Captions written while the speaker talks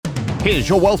Here's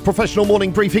your Wealth Professional morning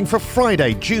briefing for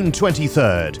Friday, June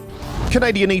 23rd.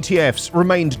 Canadian ETFs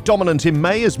remained dominant in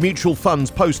May as mutual funds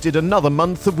posted another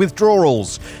month of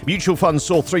withdrawals. Mutual funds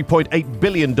saw $3.8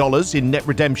 billion in net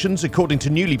redemptions, according to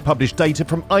newly published data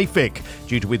from IFIC,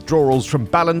 due to withdrawals from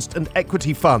balanced and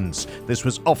equity funds. This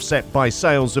was offset by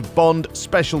sales of bond,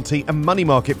 specialty and money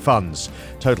market funds.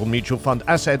 Total mutual fund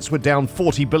assets were down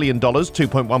 $40 billion,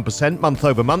 2.1% month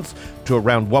over month, to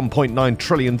around $1.9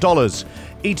 trillion.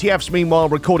 ETFs, meanwhile,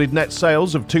 recorded net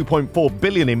sales of $2.4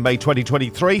 billion in May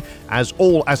 2023, as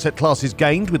all asset classes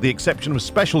gained, with the exception of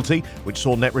specialty, which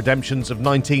saw net redemptions of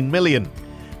 $19 million.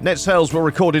 Net sales were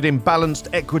recorded in balanced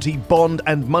equity, bond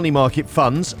and money market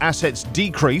funds. Assets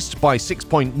decreased by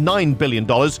 $6.9 billion,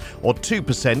 or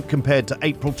 2% compared to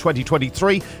April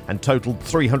 2023, and totaled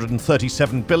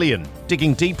 $337 billion.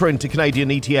 Digging deeper into Canadian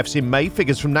ETFs in May,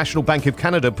 figures from National Bank of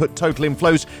Canada put total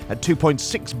inflows at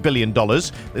 $2.6 billion.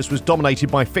 This was dominated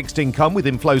by fixed income, with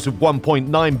inflows of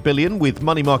 $1.9 billion, with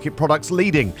money market products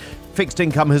leading. Fixed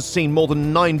income has seen more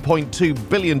than $9.2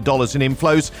 billion in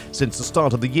inflows since the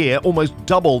start of the year, almost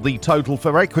double the total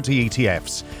for equity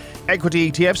ETFs.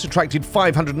 Equity ETFs attracted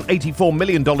 $584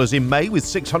 million in May, with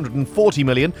 $640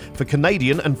 million for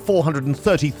Canadian and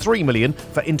 $433 million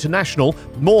for international,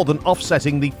 more than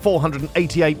offsetting the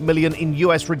 $488 million in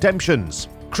US redemptions.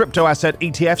 Crypto asset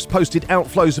ETFs posted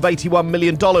outflows of $81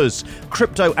 million.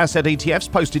 Crypto asset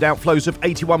ETFs posted outflows of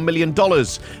 $81 million.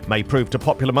 May proved a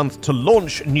popular month to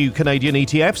launch new Canadian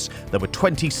ETFs. There were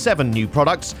 27 new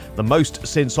products, the most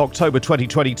since October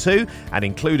 2022, and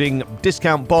including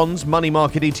discount bonds, money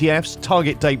market ETFs,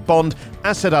 target date bond,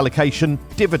 asset allocation,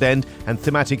 dividend, and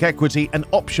thematic equity and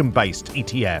option-based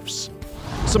ETFs.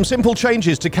 Some simple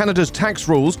changes to Canada's tax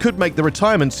rules could make the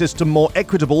retirement system more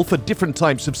equitable for different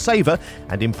types of saver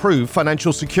and improve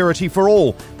financial security for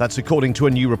all. That's according to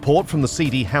a new report from the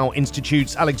C.D. Howe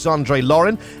Institute's Alexandre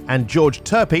Lauren and George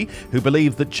Turpey, who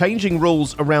believe that changing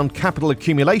rules around capital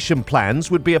accumulation plans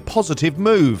would be a positive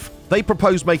move. They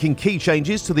propose making key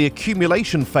changes to the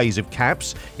accumulation phase of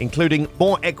CAPs, including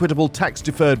more equitable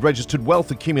tax-deferred registered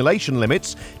wealth accumulation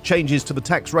limits, changes to the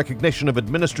tax recognition of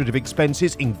administrative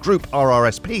expenses in group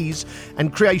RRSPs,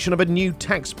 and creation of a new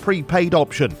tax prepaid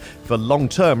option for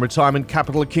long-term retirement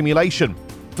capital accumulation.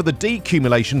 For the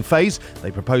decumulation phase, they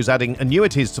propose adding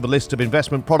annuities to the list of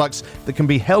investment products that can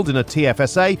be held in a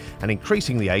TFSA and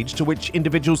increasing the age to which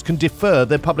individuals can defer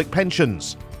their public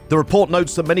pensions. The report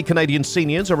notes that many Canadian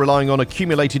seniors are relying on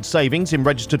accumulated savings in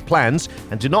registered plans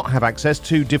and do not have access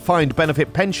to defined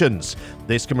benefit pensions.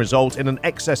 This can result in an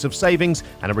excess of savings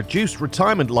and a reduced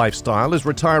retirement lifestyle as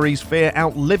retirees fear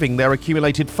outliving their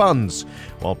accumulated funds.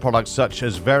 While products such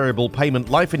as variable payment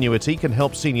life annuity can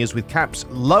help seniors with CAPs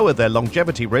lower their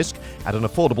longevity risk at an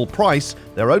affordable price,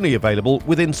 they're only available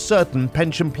within certain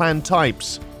pension plan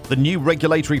types. The new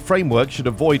regulatory framework should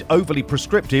avoid overly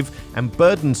prescriptive and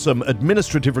burdensome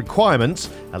administrative requirements,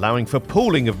 allowing for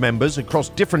pooling of members across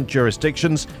different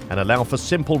jurisdictions and allow for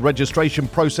simple registration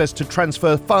process to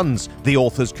transfer funds, the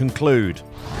authors conclude.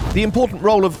 The important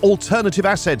role of alternative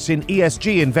assets in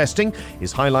ESG investing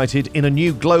is highlighted in a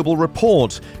new global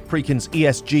report. Preqin's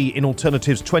ESG in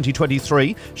Alternatives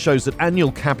 2023 shows that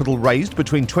annual capital raised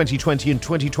between 2020 and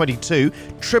 2022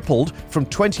 tripled from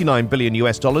 $29 billion to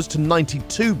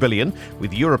 $92 billion,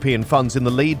 with European funds in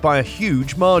the lead by a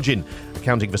huge margin,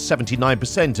 accounting for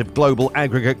 79% of global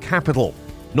aggregate capital.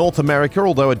 North America,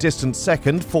 although a distant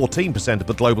second, 14% of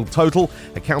the global total,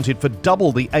 accounted for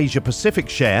double the Asia-Pacific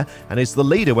share and is the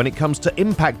leader when it comes to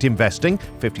impact investing,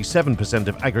 57%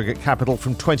 of aggregate capital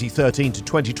from 2013 to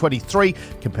 2023,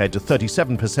 compared to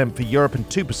 37% for Europe and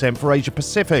 2% for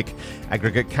Asia-Pacific.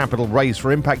 Aggregate capital raised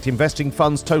for impact investing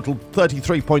funds totaled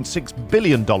 $33.6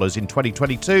 billion in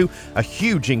 2022, a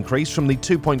huge increase from the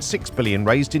 $2.6 billion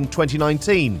raised in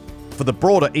 2019. For the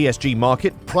broader ESG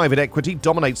market, private equity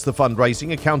dominates the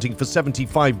fundraising, accounting for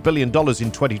 $75 billion in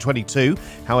 2022.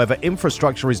 However,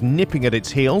 infrastructure is nipping at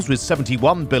its heels with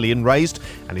 $71 billion raised,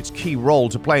 and its key role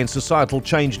to play in societal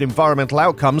change and environmental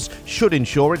outcomes should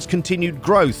ensure its continued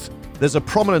growth. There's a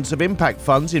prominence of impact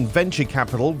funds in venture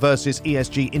capital versus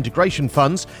ESG integration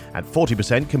funds at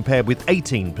 40% compared with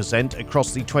 18%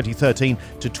 across the 2013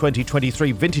 to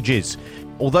 2023 vintages.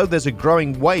 Although there's a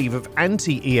growing wave of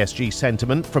anti-ESG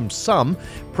sentiment from some,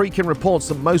 Preqin reports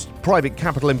that most private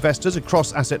capital investors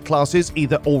across asset classes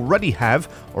either already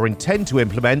have or intend to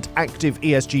implement active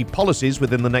ESG policies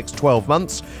within the next 12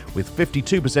 months, with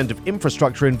 52% of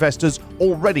infrastructure investors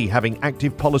already having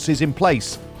active policies in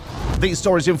place. These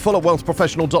stories in full at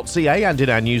WealthProfessional.ca and in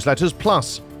our newsletters,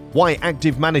 plus why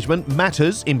active management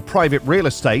matters in private real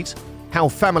estate, how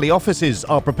family offices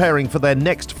are preparing for their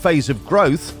next phase of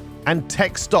growth, And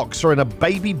tech stocks are in a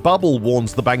baby bubble,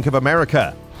 warns the Bank of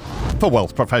America. For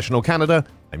Wealth Professional Canada,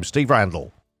 I'm Steve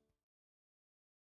Randall.